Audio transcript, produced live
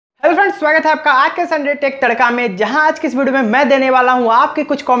Friends, स्वागत है आपका आज के संडे टेक तड़का में, जहां आज की इस वीडियो में मैं देने वाला हूं आपके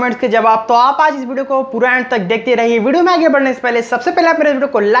कुछ कमेंट्स के जवाब। तो आप आज इस वीडियो को पूरा एंड तक देखते रहिए। वीडियो में आगे बढ़ने से पहले सबसे पहले आप मेरे वीडियो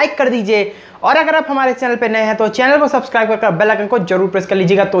को लाइक कर दीजिए और अगर आप हमारे चैनल पर नए हैं तो चैनल को सब्सक्राइब कर बेल आइकन को जरूर प्रेस कर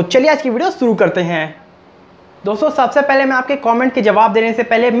लीजिएगा। तो चलिए आज की वीडियो शुरू करते हैं। दोस्तों, सबसे पहले मैं आपके कमेंट के जवाब देने से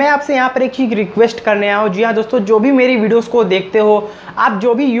पहले मैं आपसे यहाँ पर एक चीज़ रिक्वेस्ट करने आया हूँ। जी हाँ दोस्तों, जो भी मेरी वीडियोस को देखते हो, आप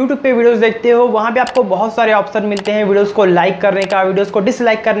जो भी यूट्यूब पे वीडियोस देखते हो, वहाँ पे आपको बहुत सारे ऑप्शन मिलते हैं वीडियोस को लाइक करने का, वीडियोस को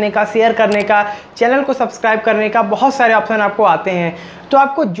डिसलाइक करने का, शेयर करने का, चैनल को सब्सक्राइब करने का, बहुत सारे ऑप्शन आपको आते हैं। तो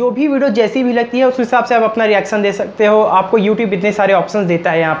आपको जो भी वीडियो जैसी भी लगती है उस हिसाब से आप अपना रिएक्शन दे सकते हो। आपको यूट्यूब इतने सारे ऑप्शंस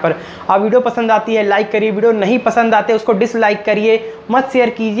देता है यहाँ पर। आप वीडियो पसंद आती है लाइक करिए, वीडियो नहीं पसंद आते उसको डिसलाइक करिए, मत शेयर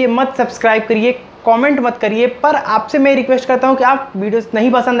कीजिए, मत सब्सक्राइब करिए, कमेंट मत करिए। पर आपसे मैं रिक्वेस्ट करता हूं कि आप वीडियोस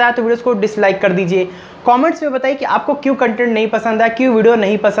नहीं पसंद आया तो वीडियोस को डिसलाइक कर दीजिए। कमेंट्स में बताइए कि आपको क्यों कंटेंट नहीं पसंद आया, क्यों वीडियो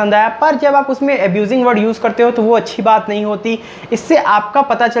नहीं पसंद आया। पर जब आप उसमें एब्यूजिंग वर्ड यूज़ करते हो तो वो अच्छी बात नहीं होती। इससे आपका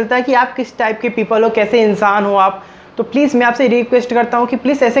पता चलता है कि आप किस टाइप के पीपल हो, कैसे इंसान हो आप। तो प्लीज़ मैं आपसे रिक्वेस्ट करता हूं कि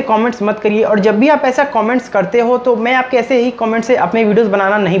प्लीज़ ऐसे कमेंट्स मत करिए। और जब भी आप ऐसा कमेंट्स करते हो तो मैं आपके ऐसे ही कमेंट से अपने वीडियोस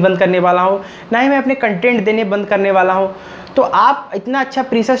बनाना नहीं बंद करने वाला हूं, ना ही मैं अपने कंटेंट देने बंद करने वाला हूं। तो आप इतना अच्छा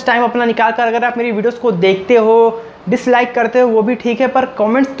प्रीशियस टाइम अपना निकाल कर अगर आप मेरी वीडियोस को देखते हो, डिसलाइक करते हो, वो भी ठीक है, पर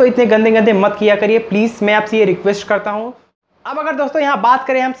कमेंट्स तो इतने गंदे गंदे मत किया करिए प्लीज़। मैं आपसे ये रिक्वेस्ट करता हूँ। अब अगर दोस्तों यहाँ बात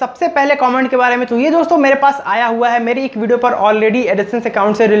करें हम सबसे पहले कमेंट के बारे में, तो ये दोस्तों मेरे पास आया हुआ है मेरी एक वीडियो पर ऑलरेडी एडसेंस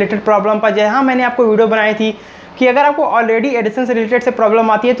अकाउंट से रिलेटेड प्रॉब्लम पर, जहाँ मैंने आपको वीडियो बनाई थी कि अगर आपको ऑलरेडी एडसेंस से रिलेटेड से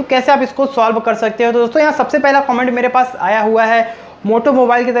प्रॉब्लम आती है तो कैसे आप इसको सॉल्व कर सकते हो। तो दोस्तों यहाँ सबसे पहला कमेंट मेरे पास आया हुआ है मोटो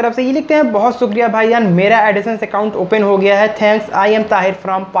मोबाइल की तरफ से। ये लिखते हैं, बहुत शुक्रिया भाईजान, मेरा एडसेंस अकाउंट ओपन हो गया है, thanks, I am Tahir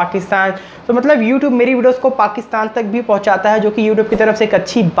from Pakistan. तो मतलब यूट्यूब मेरी वीडियोस को पाकिस्तान तक भी पहुंचाता है, जो कि यूट्यूब की तरफ से एक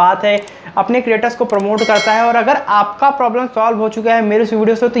अच्छी बात है, अपने क्रिएटर्स को प्रमोट करता है। और अगर आपका प्रॉब्लम सॉल्व हो चुका है मेरे उस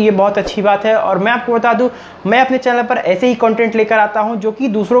वीडियो से तो ये बहुत अच्छी बात है। और मैं आपको बता दूं, मैं अपने चैनल पर ऐसे ही कंटेंट लेकर आता हूं जो कि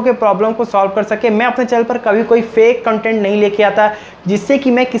दूसरों के प्रॉब्लम को सॉल्व कर सके। मैं अपने चैनल पर कभी कोई फेक कंटेंट नहीं लेके आता जिससे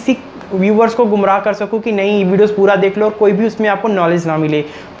कि मैं किसी व्यूवर्स को गुमराह कर सकूं कि नहीं वीडियोस पूरा देख लो और कोई भी उसमें आपको नॉलेज ना मिले।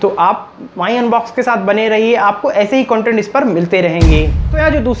 तो आप माही अनबॉक्स के साथ बने रहिए, आपको ऐसे ही कंटेंट इस पर मिलते रहेंगे। तो यहाँ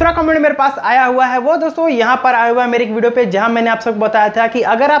जो दूसरा कमेंट मेरे पास आया हुआ है वो दोस्तों यहाँ पर आया हुआ है मेरी एक वीडियो पे, जहाँ मैंने आप सबको बताया था कि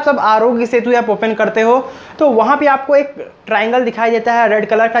अगर आप सब आरोग्य सेतु ऐप ओपन करते हो तो वहाँ पे आपको एक ट्राइंगल दिखाई देता है रेड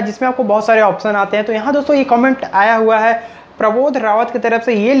कलर का, जिसमें आपको बहुत सारे ऑप्शन आते हैं। तो यहाँ दोस्तों ये कमेंट आया हुआ है प्रबोध रावत की तरफ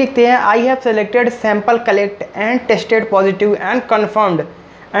से। ये लिखते हैं, I have selected sample collect and tested positive and confirmed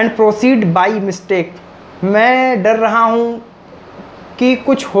and proceed by mistake. मैं डर रहा हूँ कि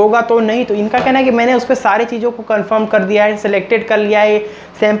कुछ होगा तो नहीं। तो इनका कहना है कि मैंने उस पर सारी चीज़ों को कंफर्म कर दिया है, सिलेक्टेड कर लिया है,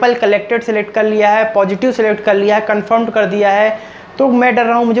 सैंपल कलेक्टेड सेलेक्ट कर लिया है, पॉजिटिव सेलेक्ट कर लिया है, कंफर्म कर दिया है, तो मैं डर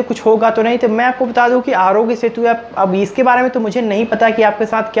रहा हूँ मुझे कुछ होगा तो नहीं। तो मैं आपको बता दूँ कि आरोग्य सेतु ऐप, अब इसके बारे में तो मुझे नहीं पता कि आपके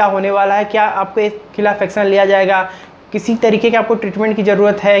साथ क्या होने वाला है, क्या आपके खिलाफ एक्शन लिया जाएगा, किसी तरीके के आपको ट्रीटमेंट की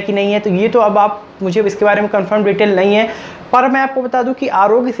ज़रूरत है कि नहीं है। तो ये तो अब आप मुझे इसके बारे में कंफर्म डिटेल नहीं है। पर मैं आपको बता दूं कि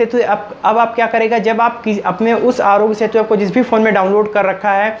आरोग्य सेतु अब आप क्या करेगा, जब आप अपने उस आरोग्य सेतु ऐप को जिस भी फ़ोन में डाउनलोड कर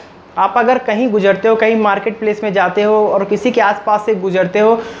रखा है, आप अगर कहीं गुजरते हो, कहीं मार्केट प्लेस में जाते हो और किसी के आसपास से गुजरते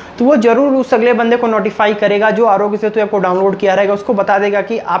हो, तो वो ज़रूर उस अगले बंदे को नोटिफाई करेगा जो आरोग्य सेतु ऐप को डाउनलोड किया रहेगा। उसको बता देगा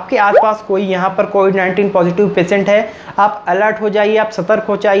कि आपके आसपास कोई यहाँ पर कोविड-19 पॉजिटिव पेशेंट है, आप अलर्ट हो जाइए, आप सतर्क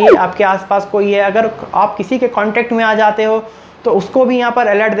हो जाइए, आपके आसपास कोई है। अगर आप किसी के कॉन्टैक्ट में आ जाते हो तो उसको भी यहाँ पर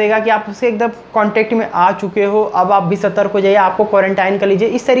अलर्ट देगा कि आप उसके एकदम कांटेक्ट में आ चुके हो, अब आप भी सतर्क हो जाइए, आपको क्वारंटाइन कर लीजिए।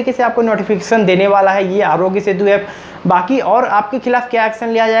 इस तरीके से आपको नोटिफिकेशन देने वाला है ये आरोग्य सेतु ऐप। बाकी और आपके खिलाफ क्या एक्शन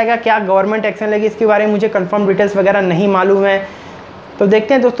लिया जाएगा, क्या गवर्नमेंट एक्शन लेगी, इसके बारे में मुझे कंफर्म डिटेल्स वगैरह नहीं मालूम है। तो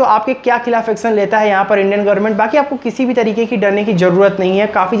देखते हैं दोस्तों आपके क्या खिलाफ एक्शन लेता है यहाँ पर इंडियन गवर्नमेंट। बाकी आपको किसी भी तरीके की डरने की ज़रूरत नहीं है,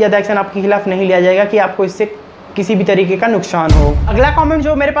 काफ़ी ज़्यादा एक्शन आपके खिलाफ नहीं लिया जाएगा कि आपको इससे किसी भी तरीके का नुकसान हो। अगला कमेंट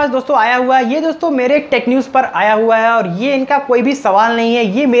जो मेरे पास दोस्तों आया हुआ है, ये दोस्तों मेरे टेक न्यूज़ पर आया हुआ है और ये इनका कोई भी सवाल नहीं है,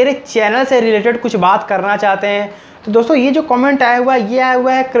 ये मेरे चैनल से रिलेटेड कुछ बात करना चाहते हैं। तो दोस्तों ये जो कमेंट आया हुआ है, ये आया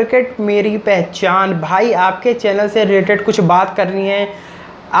हुआ है क्रिकेट मेरी पहचान। भाई आपके चैनल से रिलेटेड कुछ बात करनी है,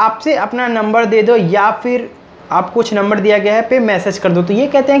 आपसे अपना नंबर दे दो या फिर आप कुछ नंबर दिया गया है पे मैसेज कर दो। तो ये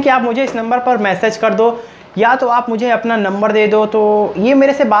कहते हैं कि आप मुझे इस नंबर पर मैसेज कर दो या तो आप मुझे अपना नंबर दे दो। तो ये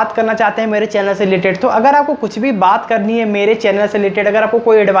मेरे से बात करना चाहते हैं मेरे चैनल से रिलेटेड। तो अगर आपको कुछ भी बात करनी है मेरे चैनल से रिलेटेड, अगर आपको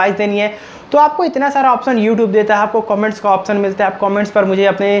कोई एडवाइस देनी है तो आपको इतना सारा ऑप्शन यूट्यूब देता है, आपको कमेंट्स का ऑप्शन मिलता है। आप कमेंट्स पर मुझे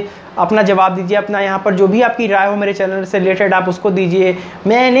अपना जवाब दीजिए, अपना यहाँ पर जो भी आपकी राय हो मेरे चैनल से रिलेटेड आप उसको दीजिए।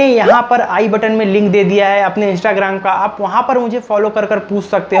 मैंने यहाँ पर आई बटन में लिंक दे दिया है अपने इंस्टाग्राम का, आप वहाँ पर मुझे फॉलो कर पूछ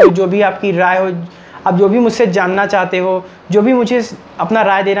सकते हो जो भी आपकी राय हो, आप जो भी मुझसे जानना चाहते हो, जो भी मुझे अपना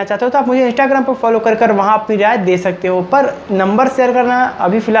राय देना चाहते हो, तो आप मुझे इंस्टाग्राम पर फॉलो कर कर वहाँ अपनी राय दे सकते हो। पर नंबर शेयर करना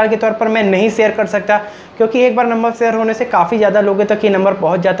अभी फ़िलहाल के तौर पर मैं नहीं शेयर कर सकता, क्योंकि एक बार नंबर शेयर होने से काफ़ी ज़्यादा लोगों तक ये नंबर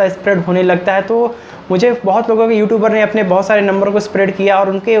पहुँच जाता है, स्प्रेड होने लगता है। तो मुझे बहुत लोगों के यूट्यूबर ने अपने बहुत सारे नंबर को स्प्रेड किया और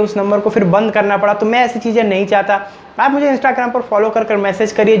उनके उस नंबर को फिर बंद करना पड़ा। तो मैं ऐसी चीज़ें नहीं चाहता। आप मुझे इंस्टाग्राम पर फॉलो कर कर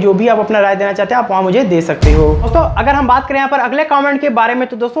मैसेज करिए, जो भी आप अपना राय देना चाहते हैं आप वहाँ मुझे दे सकते हो। दोस्तों अगर हम बात करें यहाँ पर अगले कमेंट के बारे में,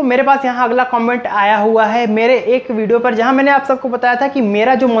 तो दोस्तों मेरे पास यहाँ अगला कमेंट आया हुआ है मेरे एक वीडियो पर, जहाँ मैंने आप सबको बताया था कि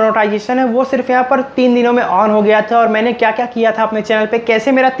मेरा जो मोनेटाइजेशन है वो सिर्फ यहाँ पर 3 दिनों में ऑन हो गया था, और मैंने क्या क्या किया था अपने चैनल पर,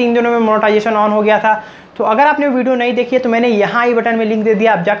 कैसे मेरा 3 दिनों में मोनेटाइजेशन ऑन हो गया था। तो अगर आपने वीडियो नहीं देखी है तो मैंने यहाँ आई बटन में लिंक दे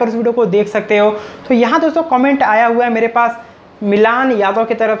दिया, आप जाकर उस वीडियो को देख सकते हो। तो यहाँ दोस्तों कमेंट आया हुआ है मेरे पास मिलान यादव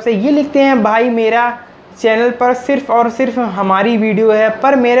की तरफ से। ये लिखते हैं, भाई मेरा चैनल पर सिर्फ और सिर्फ हमारी वीडियो है,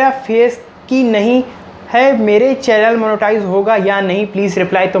 पर मेरा फेस की नहीं है, मेरे चैनल मोनेटाइज होगा या नहीं, प्लीज़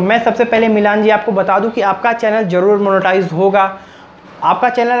रिप्लाई। तो मैं सबसे पहले मिलान जी आपको बता दूं कि आपका चैनल ज़रूर मोनेटाइज होगा। आपका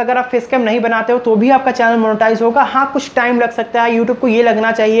चैनल अगर आप फेस कैम नहीं बनाते हो तो भी आपका चैनल मोनेटाइज होगा। हाँ, कुछ टाइम लग सकता है। यूट्यूब को ये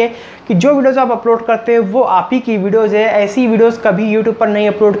लगना चाहिए कि जो वीडियोस आप अपलोड करते हो वो आप ही की वीडियोस है, ऐसी वीडियोस कभी यूट्यूब पर नहीं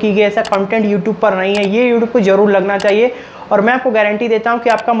अपलोड की गई, ऐसा कंटेंट यूट्यूब पर नहीं है, ये यूट्यूब को जरूर लगना चाहिए। और मैं आपको गारंटी देता हूँ कि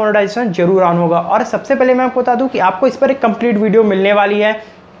आपका मोनेटाइजेशन जरूर ऑन होगा। और सबसे पहले मैं आपको बता दूँ कि आपको इस पर एक कंप्लीट वीडियो मिलने वाली है।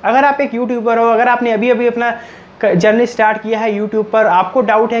 अगर आप एक यूट्यूबर हो, अगर आपने अभी अभी अपना जर्नी स्टार्ट किया है यूट्यूब पर, आपको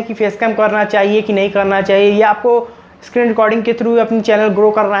डाउट है कि फेस कैम करना चाहिए कि नहीं करना चाहिए, या आपको स्क्रीन रिकॉर्डिंग के थ्रू अपनी चैनल ग्रो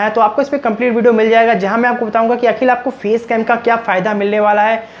करना है, तो आपको इस पर कंप्लीट वीडियो मिल जाएगा, जहां मैं आपको बताऊंगा कि आखिर आपको फेस कैम का क्या फ़ायदा मिलने वाला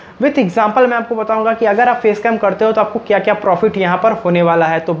है। विथ एग्जांपल मैं आपको बताऊंगा कि अगर आप फेस कैम करते हो तो आपको क्या क्या प्रॉफिट यहां पर होने वाला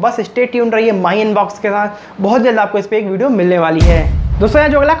है। तो बस स्टे ट्यून रहिए माही अनबॉक्स के साथ, बहुत जल्द आपको इस पर एक वीडियो मिलने वाली है। दोस्तों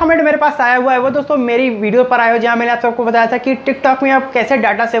यहाँ जो अगला कमेंट मेरे पास आया हुआ है वो दोस्तों मेरी वीडियो पर आया हो, जहाँ मैंने आप सबको बताया था कि टिकटॉक में आप कैसे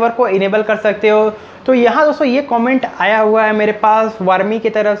डाटा सेवर को इनेबल कर सकते हो। तो यहाँ दोस्तों ये कमेंट आया हुआ है मेरे पास वार्मी की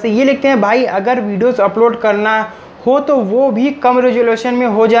तरफ से। ये लिखते हैं, भाई अगर वीडियोस अपलोड करना हो तो वो भी कम रेजोल्यूशन में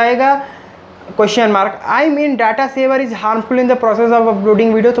हो जाएगा, question mark. I mean data saver is harmful in the process of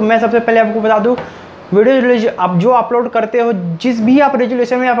uploading video. तो मैं सबसे पहले आपको बता दूँ, वीडियो आप जो अपलोड करते हो, जिस भी आप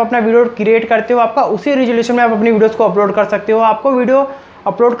रेजोल्यूशन में आप अपना वीडियो क्रिएट करते हो, आपका उसी रेजोल्यूशन में आप अपनी वीडियोस को अपलोड कर सकते हो। आपको वीडियो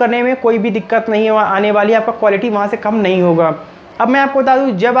अपलोड करने में कोई भी दिक्कत नहीं आने वाली, आपका क्वालिटी वहाँ से कम नहीं होगा। अब मैं आपको बता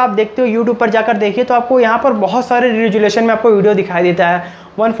दूँ, जब आप देखते हो यूट्यूब पर जाकर देखिए तो आपको यहाँ पर बहुत सारे रेजोल्यूशन में आपको वीडियो दिखाई देता है,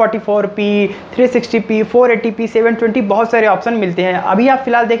 144p, 360p, 480p, 720, बहुत सारे ऑप्शन मिलते हैं। अभी आप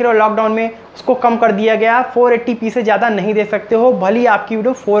फिलहाल देख रहे हो लॉकडाउन में उसको कम कर दिया गया, 480p से ज़्यादा नहीं दे सकते हो, भले ही आपकी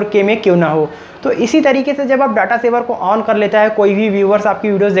वीडियो 4K में क्यों ना हो। तो इसी तरीके से जब आप डाटा सेवर को ऑन कर लेता है कोई भी व्यूवर्स आपकी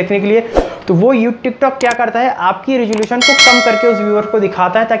वीडियोस देखने के लिए, तो वो टिकटॉक क्या करता है, आपकी रेजोल्यूशन को कम करके उस व्यूअर को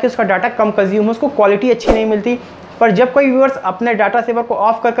दिखाता है, ताकि उसका डाटा कम कंज्यूम हो, उसको क्वालिटी अच्छी नहीं मिलती। पर जब कोई व्यूअर्स अपने डाटा सेवर को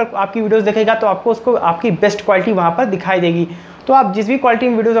ऑफ कर आपकी वीडियोस देखेगा तो आपको उसको आपकी बेस्ट क्वालिटी वहाँ पर दिखाई देगी। तो आप जिस भी क्वालिटी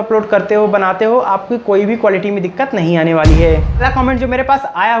में वीडियोस अपलोड करते हो, बनाते हो, आपकी कोई भी क्वालिटी में दिक्कत नहीं आने वाली है। अगला कमेंट जो मेरे पास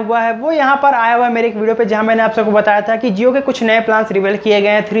आया हुआ है वो यहाँ पर आया हुआ है मेरे एक वीडियो पे, जहाँ मैंने आप सबको बताया था कि जियो के कुछ नए प्लान्स रिवील किए गए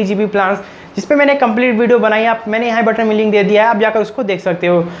हैं, 3GB प्लान्स, जिस पे मैंने कंप्लीट वीडियो बनाई। आप मैंने यहाँ बटन में लिंक दे दिया है, आप जाकर उसको देख सकते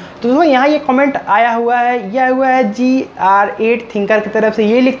हो। तो दोस्तों यहाँ ये कमेंट आया हुआ है, यह हुआ है GR8 थिंकर की तरफ से।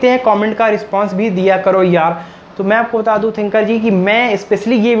 ये लिखते हैं, कमेंट का रिस्पॉन्स भी दिया करो यार। तो मैं आपको बता दूं थिंकर जी कि मैं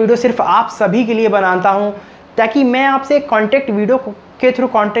स्पेशली ये वीडियो सिर्फ आप सभी के लिए बनाता हूं, ताकि मैं आपसे कॉन्टेक्ट वीडियो के थ्रू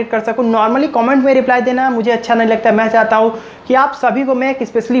कॉन्टेक्ट कर सकूं। नॉर्मली कमेंट में रिप्लाई देना मुझे अच्छा नहीं लगता। मैं चाहता हूं कि आप सभी को मैं एक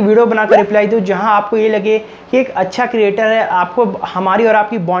स्पेशली वीडियो बनाकर रिप्लाई दूं, जहां आपको ये लगे कि एक अच्छा क्रिएटर है, आपको हमारी और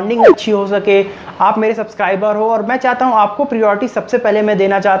आपकी बॉन्डिंग अच्छी हो सके, आप मेरे सब्सक्राइबर हो, और मैं चाहता हूँ आपको प्रायोरिटी सबसे पहले मैं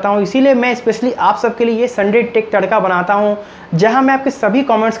देना चाहता हूँ। इसीलिए मैं स्पेशली आप सबके लिए ये संडे टेक तड़का बनाता हूँ, जहाँ मैं आपके सभी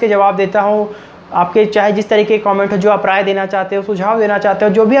कॉमेंट्स के जवाब देता हूँ। आपके चाहे जिस तरीके के कमेंट हो, जो आप राय देना चाहते हो, सुझाव देना चाहते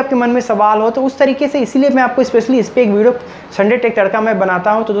हो, जो भी आपके मन में सवाल हो, तो उस तरीके से इसीलिए मैं आपको स्पेशली इस पर एक वीडियो संडे टेक तड़का मैं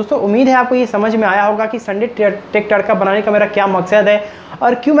बनाता हूं। तो दोस्तों उम्मीद है आपको ये समझ में आया होगा कि संडे टेक तड़का बनाने का मेरा क्या मकसद है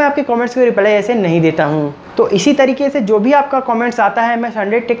और क्यों मैं आपके कमेंट्स को रिप्लाई ऐसे नहीं देता हूँ। तो इसी तरीके से जो भी आपका कमेंट्स आता है मैं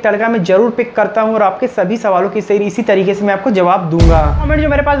संडे टेक तड़का में जरूर पिक करता हूँ और आपके सभी सवालों की इसी तरीके से मैं आपको जवाब दूंगा। कमेंट जो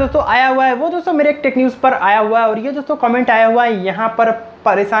मेरे पास दोस्तों आया हुआ है वो दोस्तों मेरे एक टेक न्यूज़ पर आया हुआ है, और ये दोस्तों कमेंट आया हुआ है यहाँ पर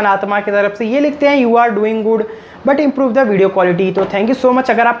परेशान आत्मा की तरफ से। ये लिखते हैं, you are doing good but improve the video quality. तो थैंक यू सो मच।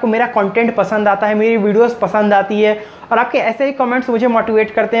 अगर आपको मेरा कंटेंट पसंद आता है, मेरी वीडियोस पसंद आती है, और आपके ऐसे ही कमेंट्स मुझे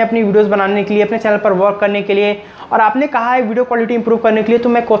मोटिवेट करते हैं अपनी वीडियोस बनाने के लिए, अपने चैनल पर वर्क करने के लिए, और आपने कहा है वीडियो क्वालिटी इंप्रूव करने के लिए, तो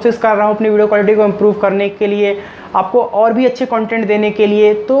मैं कोशिश कर रहा हूँ अपनी वीडियो क्वालिटी को इंप्रूव करने के लिए, आपको और भी अच्छे कंटेंट देने के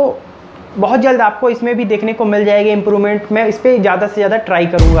लिए। तो बहुत जल्द आपको इसमें भी देखने को मिल जाएगी इंप्रूवमेंट। मैं इस पर ज़्यादा से ज़्यादा ट्राई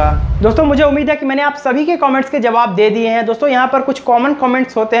करूँगा। दोस्तों मुझे उम्मीद है कि मैंने आप सभी के कमेंट्स के जवाब दे दिए हैं। दोस्तों यहाँ पर कुछ कॉमन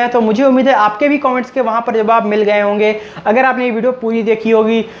कमेंट्स होते हैं, तो मुझे उम्मीद है आपके भी कमेंट्स के वहाँ पर जवाब मिल गए होंगे अगर आपने ये वीडियो पूरी देखी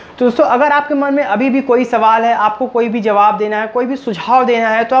होगी। तो दोस्तों अगर आपके मन में अभी भी कोई सवाल है, आपको कोई भी जवाब देना है, कोई भी सुझाव देना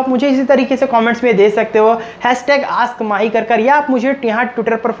है, तो आप मुझे इसी तरीके से कमेंट्स में दे सकते हो, #AskMahi कर, या आप मुझे यहाँ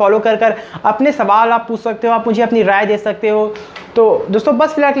ट्विटर पर फॉलो कर अपने सवाल आप पूछ सकते हो, आप मुझे अपनी राय दे सकते हो। तो दोस्तों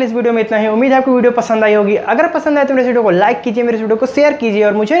बस फिलहाल के लिए इस वीडियो में इतना ही। उम्मीद है आपको वीडियो पसंद आई होगी। अगर पसंद आए तो मेरे वीडियो को लाइक कीजिए, मेरे वीडियो को शेयर कीजिए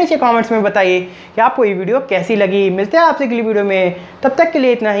और मुझे नीचे कमेंट्स में बताइए कि आपको ये वीडियो कैसी लगी। मिलते हैं आपसे अगली वीडियो में, तब तक के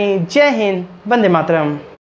लिए इतना ही। जय हिंद, वंदे मातरम।